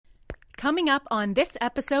Coming up on this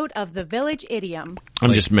episode of The Village Idiom.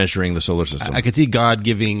 I'm just measuring the solar system. I could see God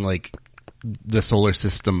giving like the solar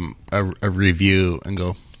system a review and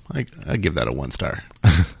go, I'd give that a 1 star.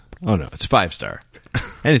 Oh no, it's 5 star.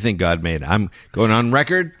 Anything God made. I'm going on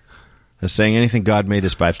record as saying anything God made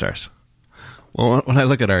is 5 stars. Well, when I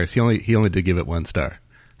look at ours, he only did give it 1 star.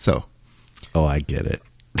 So, oh, I get it.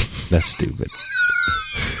 That's stupid.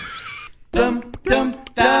 Dum dum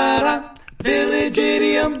da da, Village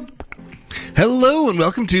Idiom. Hello and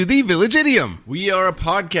welcome to the Village Idiom. We are a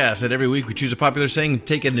podcast that every week we choose a popular saying and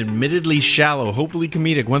take an admittedly shallow, hopefully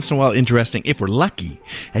comedic, once in a while interesting, if we're lucky,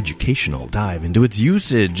 educational dive into its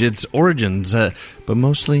usage, its origins, but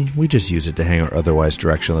mostly we just use it to hang our otherwise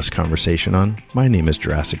directionless conversation on. My name is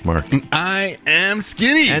Jurassic Mark. I am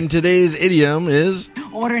Skinny. And today's idiom is...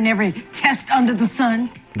 ordering every test under the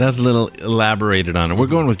sun. That's a little elaborated on it. We're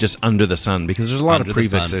going with just under the sun because there's a lot of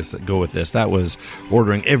prefixes that go with this. That was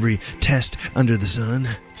ordering every test under the sun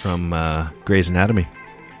from Grey's Anatomy.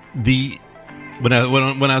 When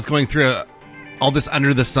I was going through all this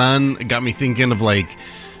under the sun, it got me thinking of like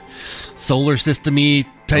solar system-y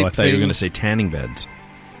type. Oh, I thought you were going to say tanning beds.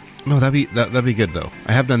 No, that'd be good though.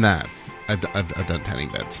 I have done that. I've done tanning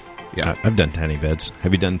beds. Yeah, I've done tanning beds.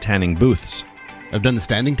 Have you done tanning booths? I've done the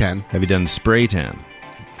standing tan. Have you done spray tan?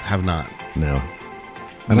 Have not. No.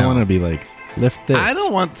 I don't want to be like, lift this. I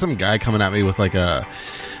don't want some guy coming at me with like that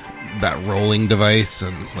rolling device.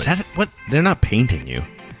 And like, is that what? They're not painting you.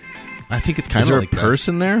 I think it's kind of like Is there a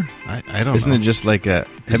person there? I don't know. Isn't it just like a...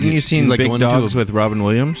 Haven't you seen like Big Dogs with Robin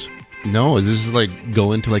Williams? No, is this like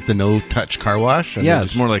go into like the no-touch car wash? And yeah,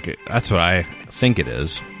 it's more like... That's what I think it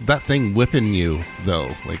is. That thing whipping you, though.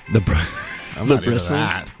 Like I'm the not bristles? into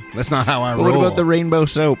that. That's not how I roll. What about the rainbow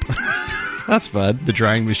soap? That's fun. The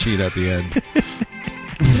drying machine at the end.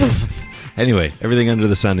 Anyway, everything under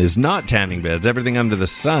the sun is not tanning beds. Everything under the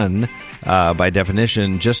sun, by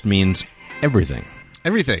definition, just means everything.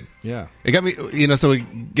 Everything. Yeah. It got me, so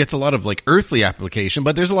it gets a lot of like earthly application,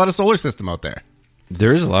 but there's a lot of solar system out there.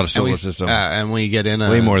 There is a lot of solar system. And when you get in...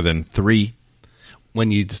 way more than 3. When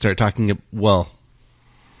you start talking... Well,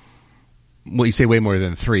 you say way more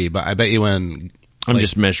than 3, but I bet you when... I'm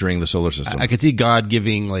just measuring the solar system. I could see God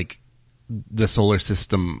giving like the solar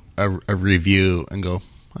system a review and go,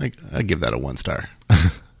 I'd give that a 1 star.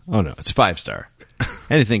 Oh no, it's 5 star.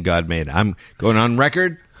 Anything God made. I'm going on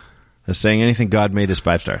record as saying anything God made is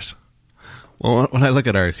 5 stars. Well, when I look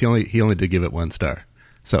at ours, he only did give it 1 star.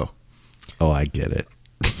 So, oh, I get it.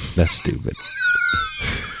 That's stupid.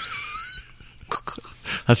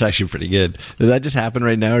 That's actually pretty good. Did that just happen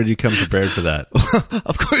right now, or did you come prepared for that?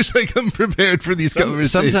 Of course, I come prepared for these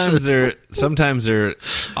conversations. Sometimes they're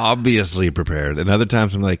obviously prepared, and other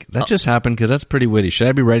times I'm like, that just happened because that's pretty witty. Should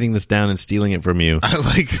I be writing this down and stealing it from you? I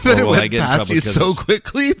like that it went past you so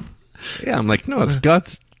quickly. Yeah, I'm like, no, it's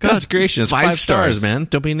God's creation. It's 5 stars, man.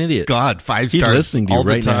 Don't be an idiot. God, 5 stars. He's listening to you all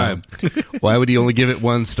right the time. now. Why would he only give it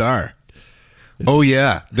 1 star? Oh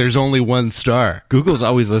yeah, there's only 1 star. Google's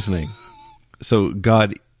always listening. So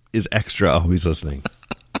God is extra always listening.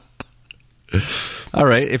 All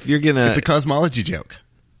right, if you're gonna... It's a cosmology joke.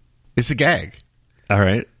 It's a gag. All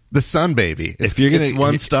right. The sun, baby. It's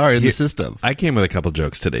 1 star in the system. I came with a couple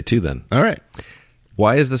jokes today, too, then. All right.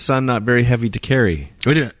 Why is the sun not very heavy to carry?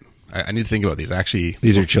 Wait a minute. I need to think about these. Actually,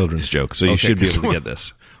 these are children's jokes, so you should be able to get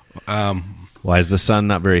this. Why is the sun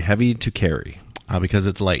not very heavy to carry? Because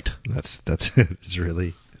it's light. It's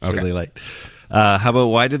really light. How about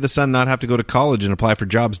why did the son not have to go to college and apply for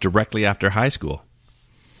jobs directly after high school?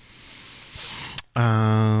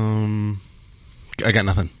 I got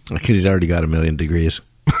nothing. Because he's already got 1 million degrees.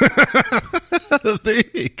 There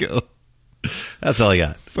you go. That's all I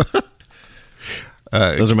got.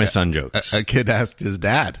 Those are my son jokes. A kid asked his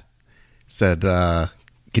dad, said,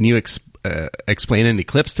 can you explain an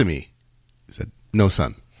eclipse to me? He said, no,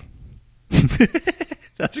 son.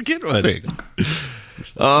 That's a good one. There you go.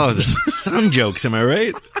 Oh, the sun jokes, am I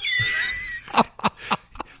right?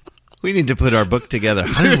 We need to put our book together.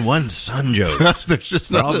 101 sun jokes. There's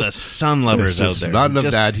just not all the sun lovers out there. Not enough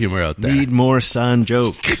dad humor out there. Need more sun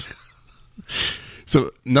jokes.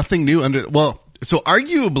 So nothing new so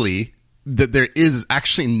arguably that there is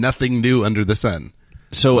actually nothing new under the sun.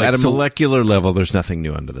 So at a molecular level, there's nothing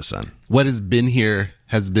new under the sun. What has been here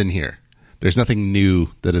has been here. There's nothing new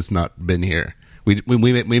that has not been here. We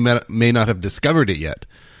may not have discovered it yet,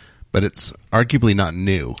 but it's arguably not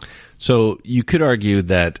new. So you could argue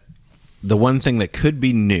that the one thing that could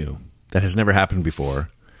be new that has never happened before,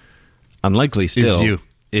 unlikely still,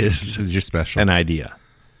 is your special an idea.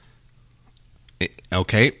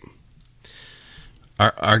 Okay.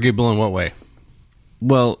 Arguable in what way?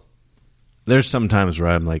 Well, there's some times where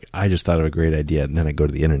I'm like, I just thought of a great idea, and then I go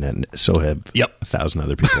to the internet, and so have Yep. 1,000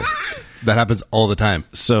 other people. That happens all the time.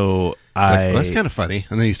 So Well, that's kind of funny.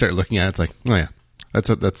 And then you start looking at it, it's like, oh yeah,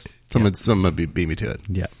 that's someone beat me to it.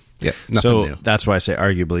 yeah. Yeah, nothing So new. that's why I say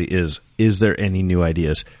arguably is there any new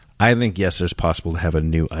ideas? I think yes, there's possible to have a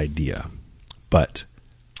new idea, but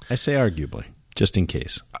I say arguably, just in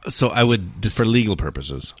case, So I would for legal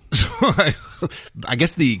purposes. So I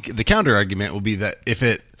guess the counter argument will be that if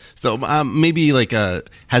it maybe like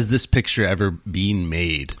has this picture ever been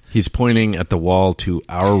made? He's pointing at the wall to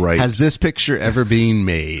our right. Has this picture ever been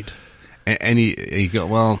made? And you go,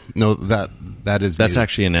 well, no, that's new.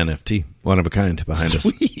 actually an NFT, one of a kind behind us.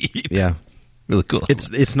 Sweet. Yeah, Really cool.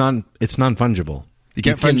 it's non fungible. You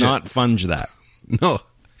can't funge it. cannot funge that. No,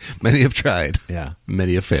 many have tried. Yeah.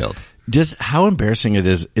 Many have failed. Just how embarrassing it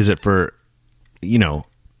is it for,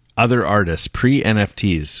 other artists,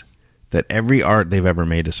 pre-NFTs, that every art they've ever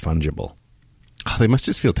made is fungible. Oh, they must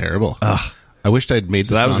just feel terrible. I wished I'd made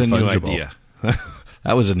this That was a new non-fungible. idea.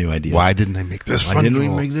 That was a new idea. Why didn't I make this fungible? Why didn't we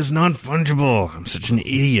make this non-fungible? I'm such an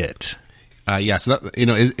idiot. Yeah, so that,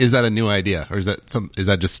 is that a new idea, or is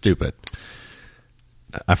that just stupid?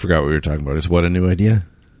 I forgot what we were talking about. Is what a new idea?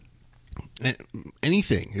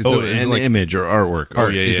 Anything? Is An image or artwork.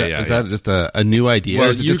 Art. Is that just a new idea? Well,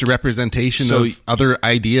 or is it just a representation of other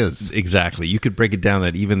ideas? Exactly. You could break it down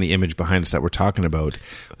that even the image behind us that we're talking about,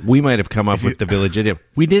 we might have come up with the Village Idiom.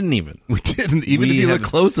 We didn't even. We didn't. Even if you look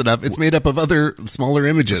close enough, it's made up of other smaller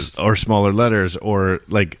images. Or smaller letters, or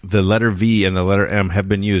like the letter V and the letter M have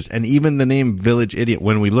been used. And even the name Village Idiom,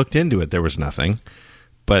 when we looked into it, there was nothing.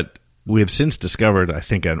 But we have since discovered, I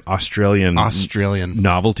think, an Australian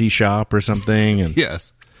novelty shop or something. And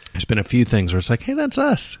yes. There's been a few things where it's like, hey, that's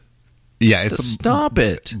us. Yeah, Stop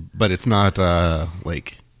it. But it's not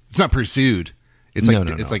it's not pursued. It's like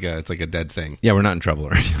No. it's like a dead thing. Yeah, we're not in trouble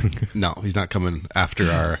or anything. No, he's not coming after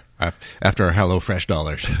our HelloFresh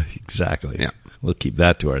dollars. Exactly. Yeah. We'll keep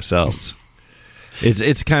that to ourselves.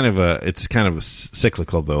 It's kind of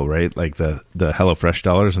cyclical though, right? Like the HelloFresh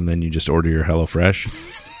dollars, and then you just order your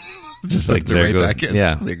HelloFresh. Just like there right goes, back in.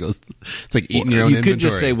 Yeah. There goes. It's like eating your own You inventory. could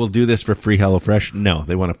just say, we'll do this for free HelloFresh. No,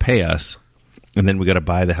 they want to pay us, and then we got to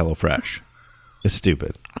buy the HelloFresh. It's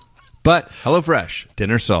stupid. But HelloFresh,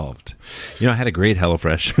 dinner solved. I had a great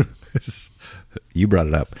HelloFresh. You brought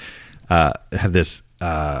it up. Had this.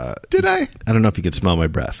 Did I? I don't know if you could smell my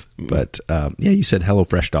breath, but yeah, you said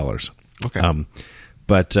HelloFresh dollars. Okay.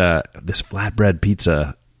 But this flatbread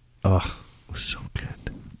pizza, it was so good.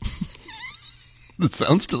 That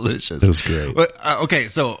sounds delicious. It was great. But, okay,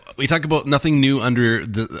 so we talk about nothing new under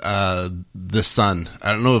the sun.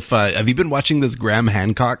 I don't know if have you been watching this Graham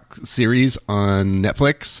Hancock series on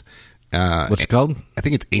Netflix? What's it called? I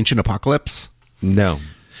think it's Ancient Apocalypse. No.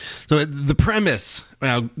 So the premise,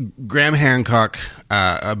 Graham Hancock,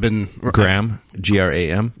 I've been Graham,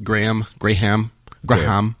 G-R-A-M. Graham.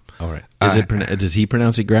 All right. Does he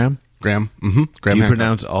pronounce it Graham? Graham. Mm-hmm. Graham. Do you Hancock.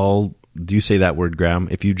 pronounce all? Do you say that word Graham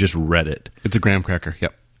if you just read it? It's a graham cracker.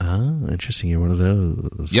 Yep. Oh, interesting. You're one of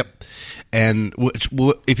those. Yep. And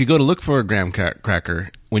if you go to look for a graham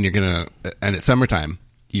cracker and it's summertime,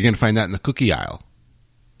 you're gonna find that in the cookie aisle.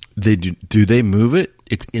 Do they move it?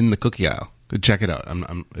 It's in the cookie aisle. Check it out.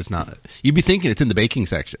 It's not. You'd be thinking it's in the baking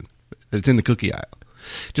section. It's in the cookie aisle.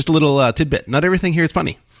 Just a little tidbit. Not everything here is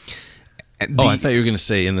funny. I thought you were going to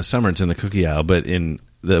say in the summer it's in the cookie aisle, but in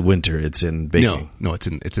the winter it's in baking. No, it's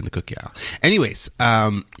in the cookie aisle. Anyways,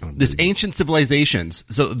 this ancient civilizations.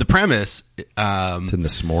 So the premise, it's in the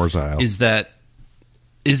s'mores aisle. Is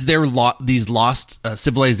there these lost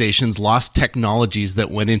civilizations, lost technologies that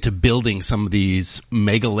went into building some of these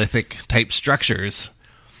megalithic type structures?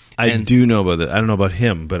 I do know about that. I don't know about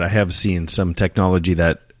him, but I have seen some technology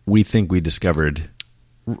that we think we discovered.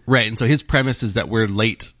 Right, and so his premise is that we're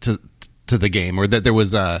late to the game, or that there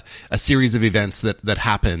was a series of events that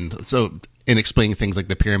happened. So in explaining things like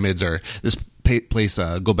the pyramids or this place,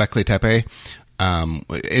 Göbekli Tepe,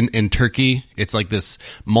 in Turkey, it's like this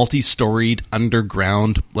multi-storied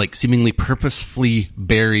underground, like seemingly purposefully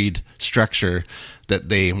buried structure that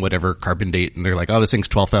they whatever carbon date, and they're like, oh, this thing's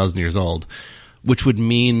 12,000 years old, which would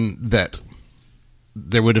mean that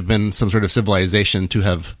there would have been some sort of civilization to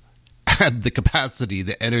have had the capacity,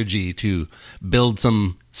 the energy to build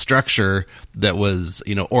some structure that was,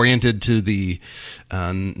 oriented to the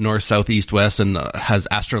north, south, east, west, and has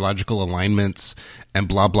astrological alignments and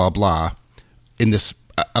blah, blah, blah. In this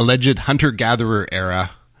alleged hunter-gatherer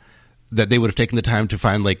era, that they would have taken the time to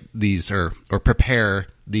find like these or prepare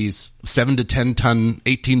these 7 to 10 ton,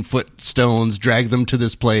 18-foot stones, drag them to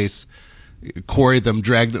this place, quarry them,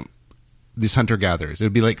 drag them. These hunter-gatherers. It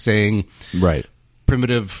would be like saying, right,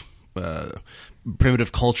 primitive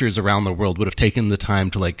primitive cultures around the world would have taken the time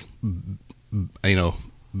to like,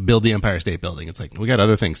 build the Empire State Building. It's like, we got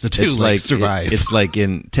other things to do, It's like survive. It's like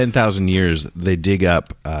in 10,000 years, they dig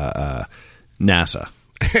up NASA.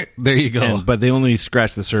 There you go. But they only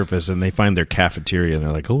scratch the surface, and they find their cafeteria, and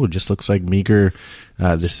they're like, "Oh, it just looks like meager."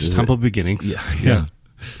 This is humble beginnings. Yeah.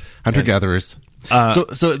 Hunter gatherers. So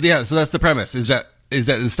that's the premise. Is that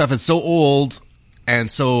the stuff is so old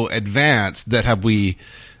and so advanced that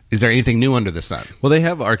is there anything new under the sun? Well, they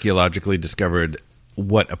have archaeologically discovered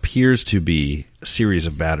what appears to be a series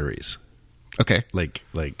of batteries. Okay. Like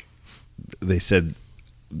they said,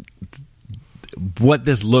 what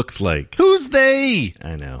this looks like. Who's they?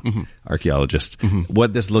 I know. Archaeologists.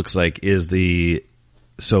 What this looks like is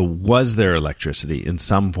so was there electricity in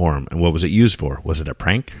some form, and what was it used for? Was it a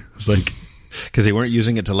prank? It's like, because they weren't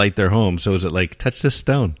using it to light their home, so is it like, touch this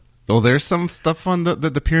stone? Well, there's some stuff on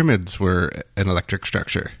the pyramids were an electric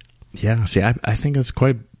structure. Yeah, see, I think it's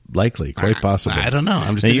quite likely, quite possible. I don't know.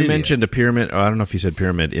 I'm just now, an you idiot. mentioned a pyramid, I don't know if you said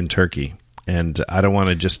pyramid, in Turkey, and I don't want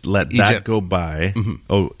to just let that Egypt. go by.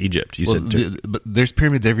 Oh, Egypt. You said but there's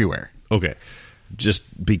pyramids everywhere. okay.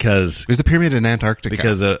 Just because There's a pyramid in Antarctica.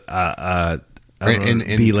 because I don't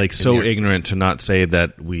know, be like so ignorant to not say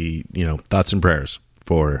that we, thoughts and prayers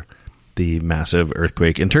for the massive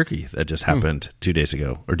earthquake in Turkey that just happened 2 days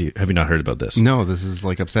ago. Or have you not heard about this? No, this is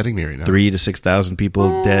like upsetting me right now. 3,000 to 6,000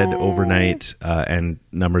 people dead overnight, and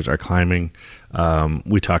numbers are climbing.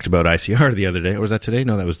 We talked about ICR the other day. Or was that today?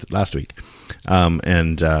 No, that was last week.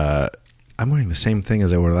 And I'm wearing the same thing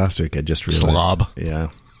as I wore last week. I just realized. Slob. Yeah.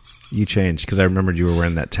 You changed because I remembered you were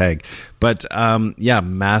wearing that tag. But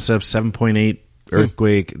massive 7.8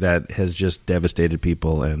 earthquake that has just devastated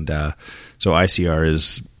people. And so ICR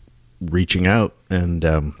is reaching out and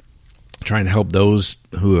trying to help those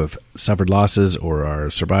who have suffered losses or are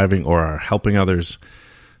surviving or are helping others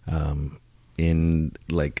in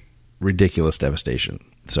like ridiculous devastation.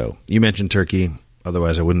 So you mentioned Turkey.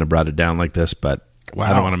 Otherwise, I wouldn't have brought it down like this. But Wow.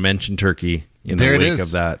 I don't want to mention Turkey in the wake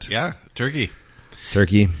of that. Yeah, Turkey.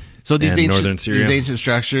 So these and northern Syria. these ancient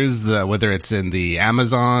structures, whether it's in the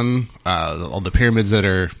Amazon, all the pyramids that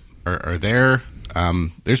are there,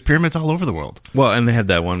 there's pyramids all over the world. Well, and they had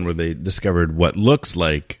that one where they discovered what looks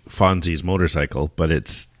like Fonzie's motorcycle, but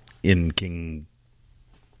it's in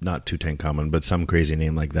not Tutankhamun, but some crazy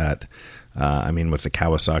name like that. With the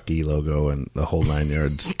Kawasaki logo and the whole 9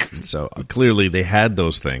 yards. So clearly they had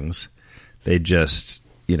those things. They just,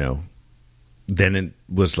 then it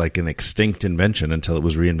was like an extinct invention until it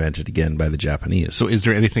was reinvented again by the Japanese. So is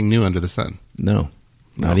there anything new under the sun? No,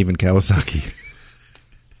 not even Kawasaki.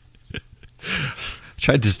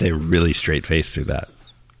 Tried to stay really straight-faced through that.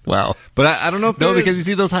 Wow. But I don't know if No, because you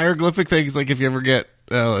see those hieroglyphic things, like if you ever get,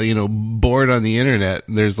 bored on the internet,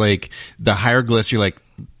 there's like the hieroglyphs, you're like,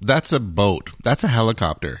 that's a boat. That's a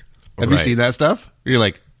helicopter. Have you Right. seen that stuff? You're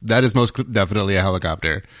like, that is most definitely a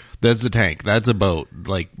helicopter. That's the tank. That's a boat.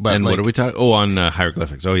 And what are we talking? Oh, on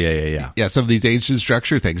hieroglyphics. Oh, yeah. Yeah, some of these ancient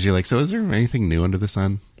structure things. You're like, so is there anything new under the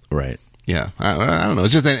sun? Right. Yeah, I don't know.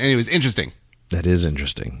 It's just, anyways, interesting. That is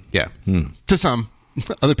interesting. Yeah. To some.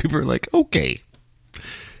 Other people are like, okay.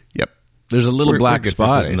 Yep. There's a little We're black good for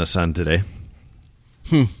spot today. in the sun today.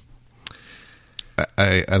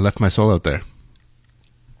 I left my soul out there.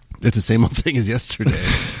 It's the same old thing as yesterday.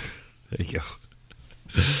 There you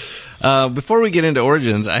go. Before we get into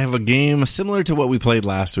Origins, I have a game similar to what we played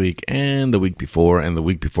last week and the week before and the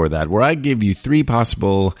week before that, where I give you 3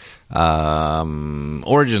 possible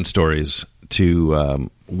origin stories to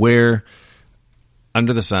where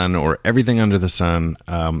Under the Sun or everything under the sun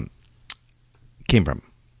came from.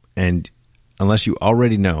 And unless you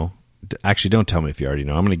already know, actually don't tell me if you already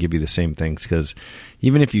know. I'm going to give you the same things because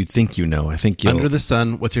even if you think you know, I think you'll... Under the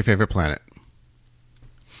sun, what's your favorite planet?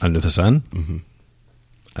 Under the sun? Mm-hmm.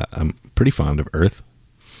 I'm pretty fond of Earth.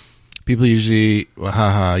 People usually,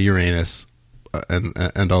 Uranus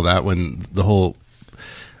and all that when the whole...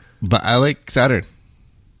 But I like Saturn.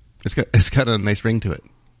 It's got a nice ring to it.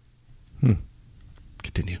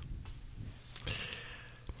 Continue.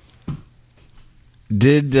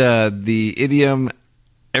 Did the idiom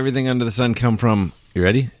 "everything under the sun" come from, you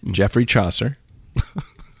ready? Geoffrey Chaucer,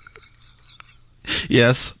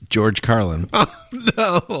 Yes. George Carlin,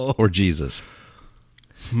 No. or Jesus?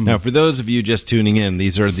 Now, for those of you just tuning in,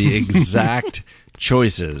 these are the exact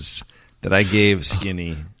choices that I gave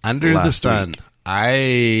Skinny Under the last sun. week.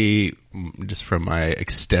 I, just from my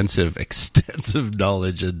extensive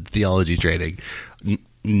knowledge and theology training,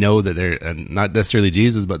 know that they're not necessarily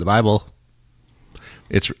Jesus, but the Bible.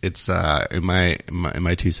 It's in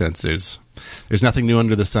my 2 cents. There's nothing new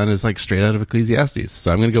under the sun is like straight out of Ecclesiastes.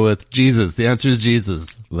 So I'm going to go with Jesus. The answer is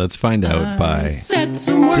Jesus. Let's find out by Said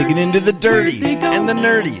some words. digging into the dirty Where'd they go? and the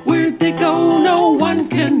nerdy. Where'd they go? No one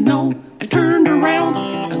can know. I turned around,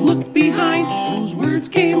 I looked behind. Those words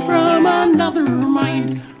came from another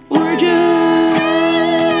mind. Origin.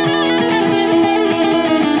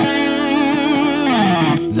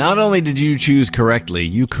 Not only did you choose correctly,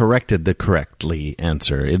 you corrected the correctly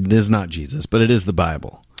answer. It is not Jesus, but it is the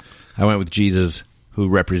Bible. I went with Jesus, who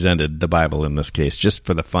represented the Bible in this case, just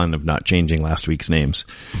for the fun of not changing last week's names.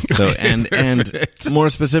 So, and more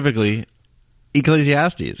specifically,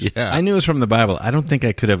 Ecclesiastes. Yeah. I knew it was from the Bible. I don't think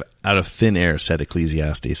I could have, out of thin air, said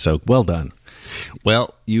Ecclesiastes. So, well done.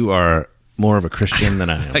 Well, You are more of a Christian than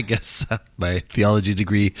I am. I guess my theology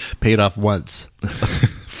degree paid off once.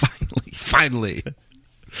 Finally.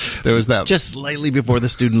 There was that. Just slightly before the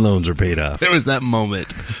student loans were paid off. There was that moment.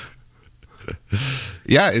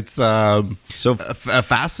 Yeah, it's So a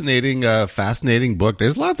fascinating book.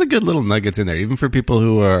 There's lots of good little nuggets in there, even for people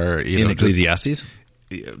who are in Ecclesiastes?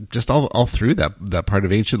 just all through that part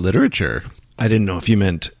of ancient literature. I didn't know if you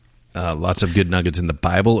meant lots of good nuggets in the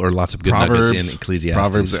Bible or lots of good nuggets in Ecclesiastes.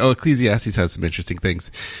 Proverbs. Oh, Ecclesiastes has some interesting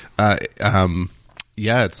things.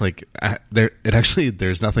 Yeah, it's like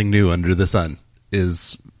there's nothing new under the sun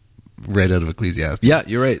is right out of Ecclesiastes. Yeah,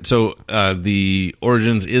 you're right. So the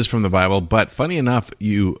origins is from the Bible, but funny enough,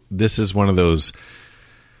 this is one of those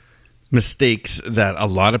mistakes that a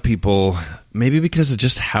lot of people, maybe because of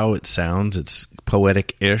just how it sounds, it's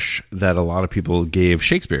poetic-ish, that a lot of people gave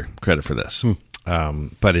Shakespeare credit for this.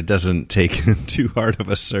 But it doesn't take too hard of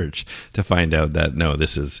a search to find out that, no,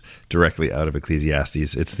 this is directly out of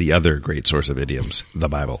Ecclesiastes. It's the other great source of idioms, the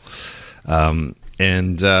Bible.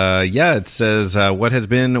 It says, what has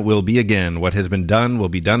been will be again. What has been done will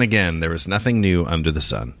be done again. There is nothing new under the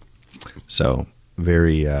sun. So,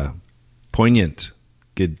 very poignant.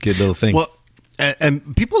 Good little thing. Well,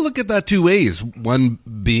 and people look at that 2 ways. One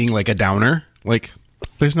being like a downer, like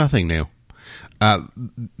there's nothing new.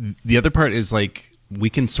 The other part is like,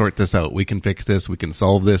 we can sort this out. We can fix this. We can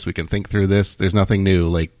solve this. We can think through this. There's nothing new.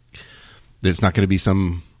 Like, there's not going to be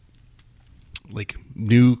some like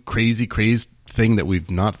new crazy thing that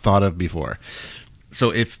we've not thought of before.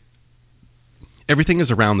 So if everything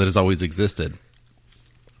is around that has always existed,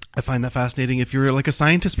 I find that fascinating if you're like a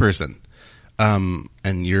scientist person.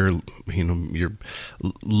 And you're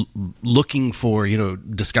looking for,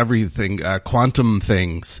 discovery quantum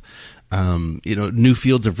things, new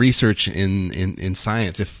fields of research in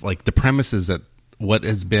science. If like the premise is that what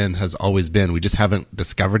has been has always been, we just haven't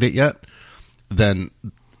discovered it yet, then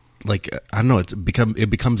like, I don't know, it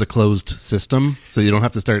becomes a closed system. So you don't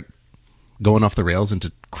have to start going off the rails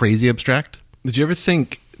into crazy abstract. Did you ever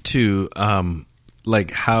think to,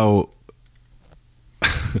 like how,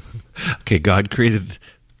 okay, God created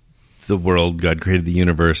the world, God created the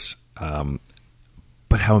universe,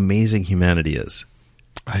 but how amazing humanity is.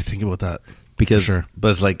 I think about that. Because, sure. But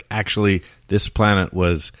it's like, actually, this planet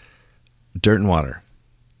was dirt and water.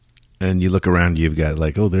 And you look around, you've got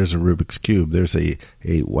like, oh, there's a Rubik's Cube. There's a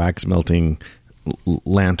wax melting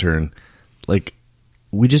lantern. Like,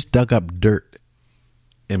 we just dug up dirt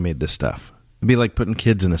and made this stuff. It'd be like putting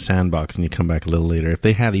kids in a sandbox and you come back a little later. If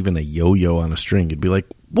they had even a yo-yo on a string, it'd be like,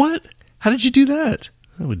 what? How did you do that?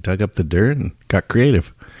 Oh, we dug up the dirt and got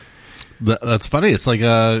creative. That's funny. It's like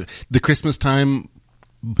the Christmas time,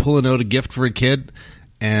 pulling out a gift for a kid,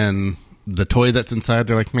 and the toy that's inside,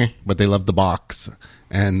 they're like, meh, but they love the box.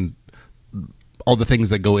 And all the things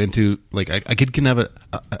that go into, like, a kid can have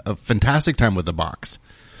a fantastic time with the box,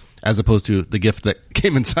 as opposed to the gift that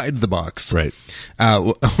came inside the box. Right.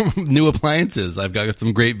 New appliances. I've got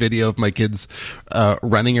some great video of my kids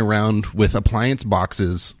running around with appliance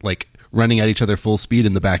boxes, like running at each other full speed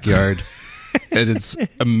in the backyard. And it's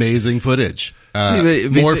amazing footage.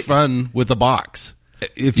 More fun with a box.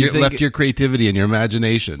 If you left your creativity and your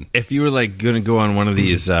imagination. If you were like going to go on one of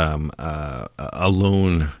these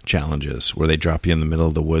alone challenges where they drop you in the middle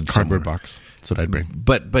of the woods, cardboard box. That's what I'd bring.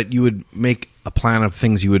 But you would make a plan of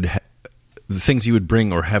things you would the things you would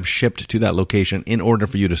bring or have shipped to that location in order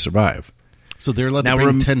for you to survive. So they're allowed to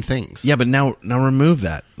bring 10 things. Yeah, but now remove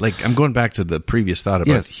that. Like, I'm going back to the previous thought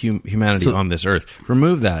about humanity on this earth.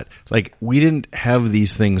 Remove that. Like, we didn't have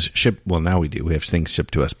these things shipped. Well, now we do. We have things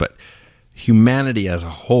shipped to us, but humanity as a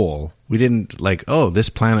whole, we didn't like, oh,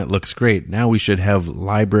 this planet looks great. Now we should have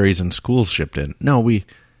libraries and schools shipped in. No, we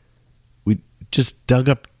just dug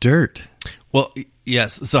up dirt. Well,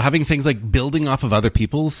 yes. So having things like building off of other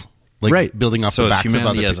people's, like right. building off the backs of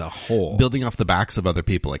other people. as a whole. Building off the backs of other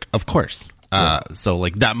people, like, of course. So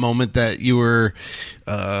like that moment that you were,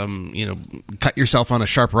 cut yourself on a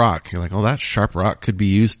sharp rock. You're like, oh, that sharp rock could be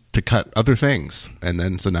used to cut other things. And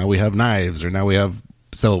then, so now we have knives, or now we have,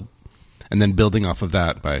 and then building off of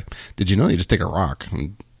that did you know you just take a rock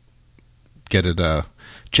and get it,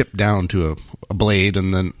 chipped down to a blade,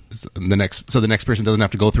 and then the next person doesn't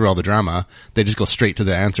have to go through all the drama. They just go straight to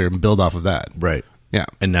the answer and build off of that. Right. Yeah.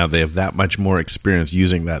 And now they have that much more experience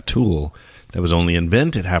using that tool that was only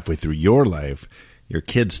invented halfway through your life. Your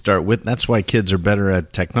kids start with, that's why kids are better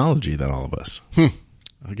at technology than all of us.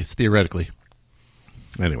 I guess theoretically.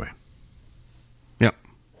 Anyway. Yep.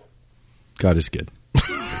 God is good.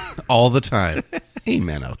 All the time.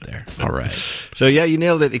 Amen out there. All right. So yeah, you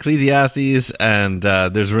nailed it. Ecclesiastes, and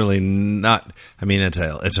there's really not, I mean, it's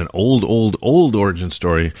an old origin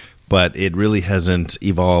story, but it really hasn't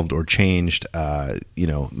evolved or changed.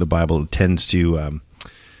 The Bible tends to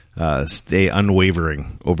stay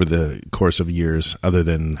unwavering over the course of years, other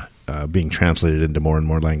than being translated into more and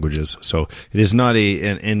more languages. So it is not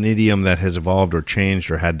an idiom that has evolved or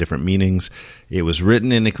changed or had different meanings. It was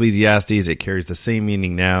written in Ecclesiastes. It carries the same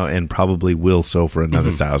meaning now, and probably will so for another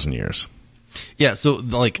 1,000 years. Yeah. So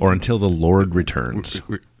like, or until the Lord returns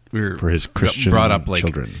we're for his Christian brought up like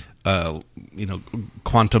children.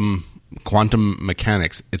 Quantum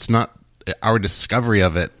mechanics. It's not, our discovery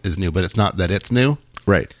of it is new, but it's not that it's new,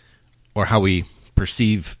 Right. or how we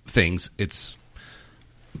perceive things. It's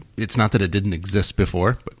not that it didn't exist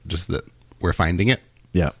before, but just that we're finding it.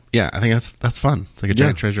 Yeah. Yeah, I think that's fun. It's like a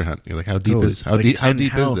giant treasure hunt. You're like, how deep is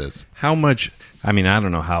this? How much? I mean, I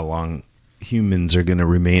don't know how long humans are going to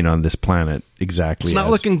remain on this planet exactly. It's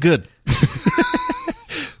not looking good.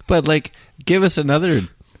 But like, give us another.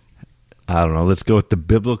 I don't know. Let's go with the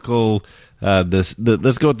biblical. Let's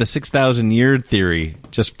go with the 6,000 year theory,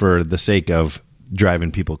 just for the sake of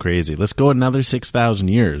driving people crazy. Let's go another 6,000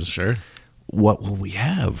 years. Sure. What will we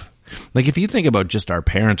have? Like, if you think about just our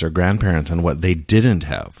parents or grandparents and what they didn't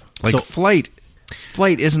have, like, flight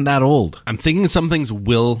isn't that old. I'm thinking some things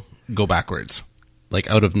will go backwards, like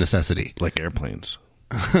out of necessity, like airplanes.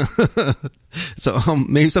 So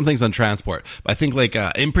maybe some things on transport, but I think like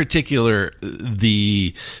in particular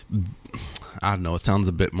I don't know. It sounds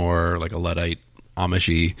a bit more like a Luddite,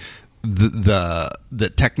 Amishy.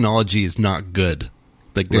 The technology is not good.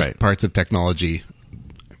 Like there's parts of technology,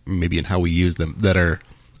 maybe in how we use them, that are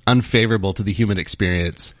unfavorable to the human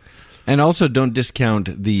experience. And also, don't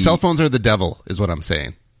discount the cell phones are the devil, is what I'm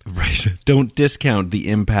saying. Right. Don't discount the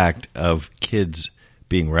impact of kids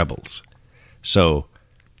being rebels. So,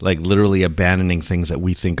 like, literally abandoning things that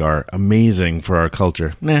we think are amazing for our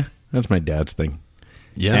culture. Nah, that's my dad's thing.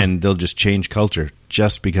 Yeah. And they'll just change culture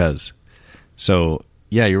just because. So,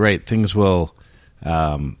 yeah, you're right. Things will.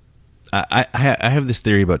 I have this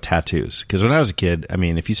theory about tattoos, because when I was a kid, I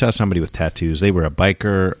mean, if you saw somebody with tattoos, they were a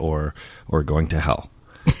biker or going to hell,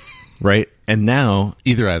 right? And now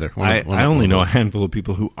either. I only know a handful of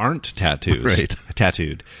people who aren't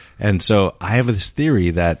tattooed, and so I have this theory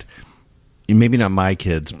that maybe not my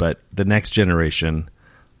kids, but the next generation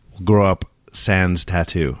will grow up sans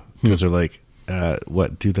tattoo, because they're like,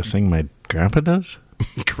 what, do the thing my grandpa does?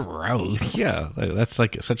 Gross. Yeah, that's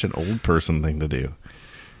like such an old person thing to do.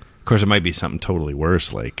 Of course, it might be something totally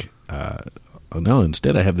worse, like, oh no,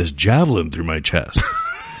 instead I have this javelin through my chest.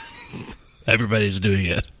 Everybody's doing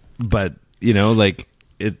it. But, like,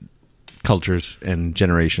 cultures and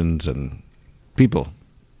generations and people.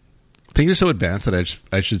 Things are so advanced that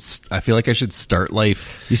I feel like I should start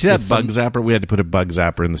life. You see that bug zapper? We had to put a bug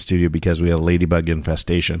zapper in the studio because we had a ladybug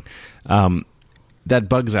infestation. That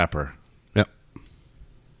bug zapper. Yep.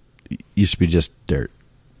 Used to be just dirt.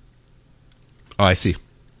 Oh, I see.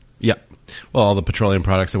 Yeah. Well, all the petroleum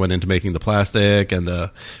products that went into making the plastic and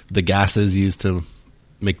the gases used to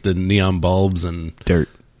make the neon bulbs and dirt.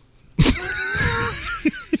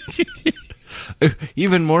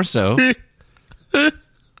 Even more so.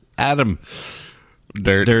 Adam.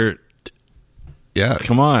 Dirt. Yeah.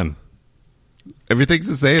 Come on. Everything's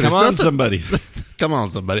the same. Come on, somebody. Come on,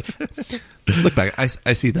 somebody. Look back.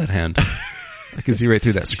 I see that hand. I can see right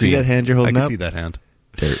through that screen. See that hand you're holding up? I can see that hand.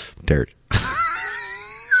 Dirt.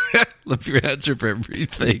 Love your answer for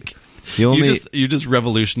everything. You just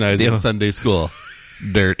revolutionized Sunday school.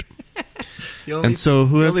 Dirt. And so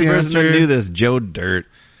who has the answer? That knew this? Joe Dirt.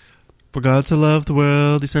 For God so loved the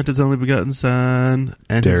world, he sent his only begotten Son,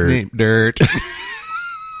 and his name Dirt.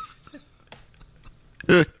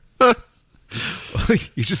 You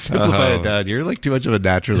just simplified it down. You're like too much of a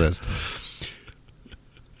naturalist.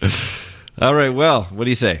 All right. Well, what do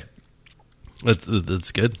you say?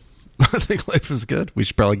 That's good. I think life is good. We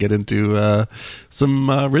should probably get into some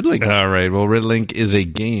riddlings. All right. Well, Riddlink is a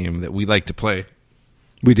game that we like to play.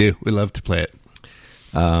 We do. We love to play it.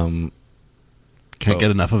 Can't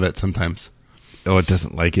get enough of it sometimes. Oh, it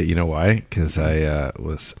doesn't like it. You know why? Because I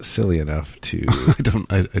was silly enough to.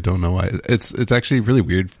 I don't know why. It's actually really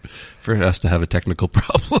weird for us to have a technical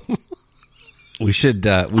problem. We should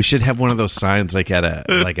have one of those signs like at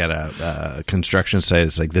a construction site.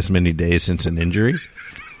 It's like this many days since an injury.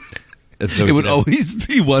 And so it would always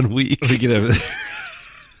be 1 week. We could have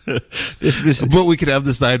but we could have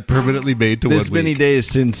the sign permanently made to 1 week. This many days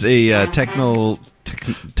since a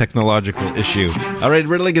technological issue. All right,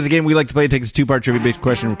 Riddling is a game we like to play. It takes a two-part trivia-based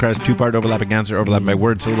question. It requires a two-part overlapping answer, overlapped by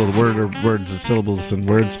word, syllable, word, or words, and syllables and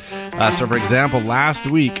words. So, for example, last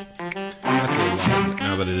week,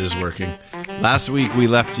 now that it is working, last week we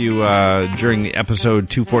left you during the episode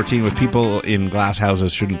 214 with people in glass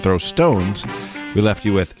houses shouldn't throw stones. We left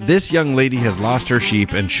you with, this young lady has lost her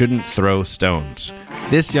sheep and shouldn't throw stones.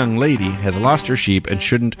 This young lady has lost her sheep and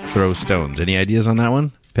shouldn't throw stones. Any ideas on that one?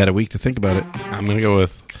 You've had a week to think about it. I'm going to go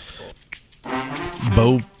with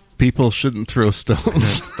Bow people shouldn't throw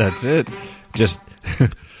stones. That's it. Just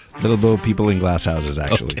little Bow people in glass houses,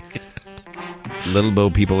 actually. Okay. Little Bow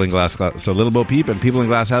people in glass. So Little Bo Peep and people in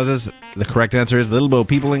glass houses. The correct answer is Little Bow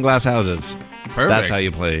people in glass houses. Perfect. That's how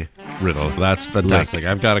you play riddle. That's fantastic.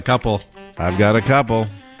 I've got a couple.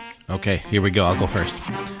 Okay, here we go. I'll go first.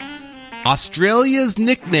 Australia's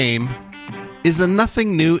nickname is a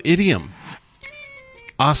nothing new idiom.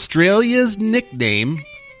 Australia's nickname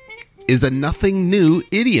is a nothing new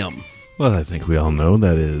idiom. Well, I think we all know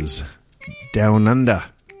that is down under.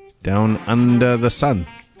 Down under the sun.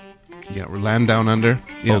 Yeah, we're land down under.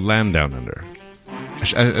 Yeah. Oh, land down under. I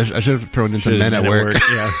should have thrown in some men at work.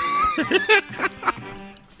 Yeah.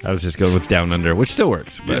 I was just going with down under, which still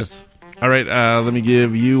works. But. Yes. All right, let me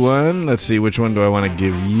give you one. Let's see, which one do I want to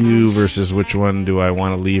give you versus which one do I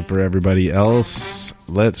want to leave for everybody else?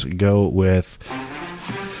 Let's go with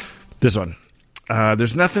this one.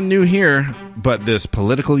 There's nothing new here but this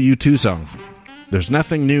political U2 song. There's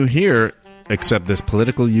nothing new here except this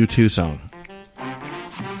political U2 song.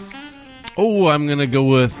 Oh, I'm going to go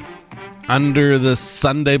with Under the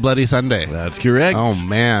Sunday, Bloody Sunday. That's correct. Oh,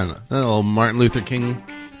 man. Oh, Martin Luther King.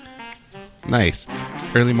 Nice.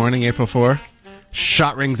 Early morning, April 4.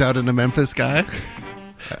 Shot rings out in a Memphis guy.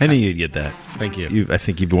 I knew you'd get that. Thank you. I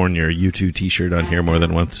think you've worn your U2 t-shirt on here more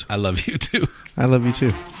than once. I love you too. I love you too.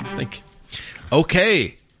 Thank you.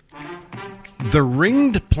 Okay. The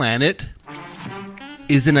ringed planet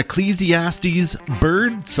is an Ecclesiastes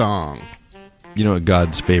bird song. You know what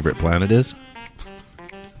God's favorite planet is?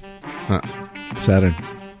 Huh. Saturn.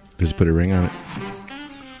 Does he put a ring on it?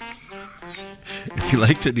 If he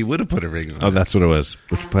liked it, he would have put a ring on it. Oh, that's what it was.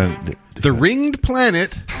 Which planet? The ringed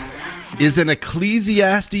planet is an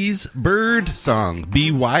Ecclesiastes bird song.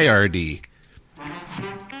 BYRD.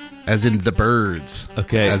 As in the birds.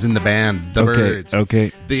 Okay. As in the band, the birds.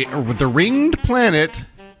 Okay. The ringed planet...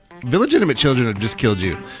 The illegitimate children have just killed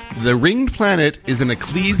you. The ringed planet is an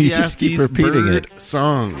Ecclesiastes bird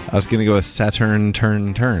song. I was going to go with Saturn,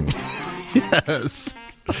 turn. Yes.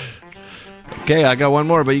 Okay, I got one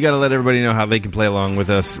more, but you got to let everybody know how they can play along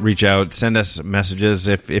with us. Reach out, send us messages.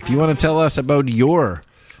 If you want to tell us about your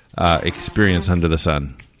experience under the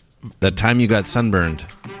sun, that time you got sunburned,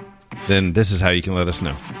 then this is how you can let us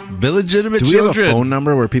know. The legitimate children. Do we have a phone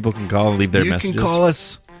number where people can call and leave their messages? You can call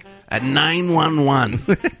us at 911.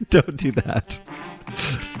 Don't do that.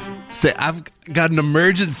 Say, I've got an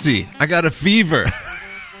emergency. I got a fever.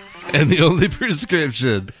 And the only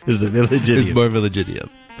prescription is the Village Idiom. Is more Village Idiom.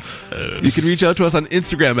 You can reach out to us on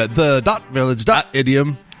Instagram at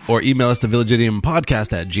the.village.idiom or email us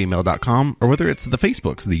thevillageidiom@gmail.com, or whether it's the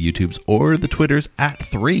Facebooks, the YouTubes, or the Twitters at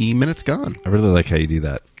 3 Minutes Gone. I really like how you do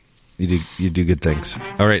that. You do good things.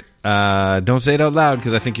 All right. Don't say it out loud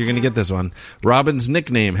because I think you're going to get this one. Robin's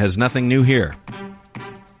nickname has nothing new here.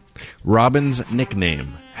 Robin's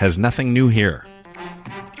nickname has nothing new here.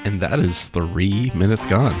 And that is 3 Minutes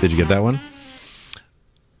Gone. Did you get that one?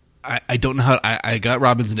 I don't know how... I got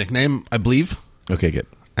Robin's nickname, I believe. Okay, good.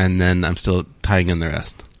 And then I'm still tying in the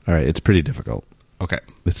rest. All right. It's pretty difficult. Okay.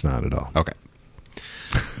 It's not at all. Okay.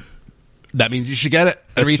 That means you should get it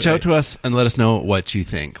and reach out to us and let us know what you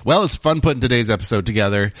think. Well, it's fun putting today's episode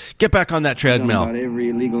together. Get back on that treadmill. About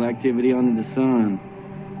every illegal activity under the sun.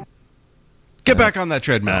 Get back on that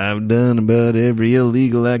treadmill. I've done about every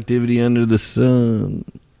illegal activity under the sun.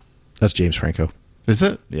 That's James Franco. Is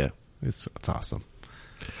it? Yeah. It's awesome.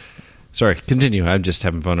 Sorry, continue. I'm just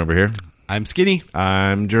having fun over here. I'm Skinny.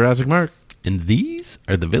 I'm Jurassic Mark. And these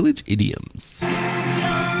are the Village Idioms.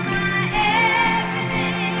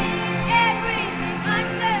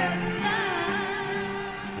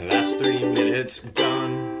 It's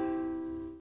done.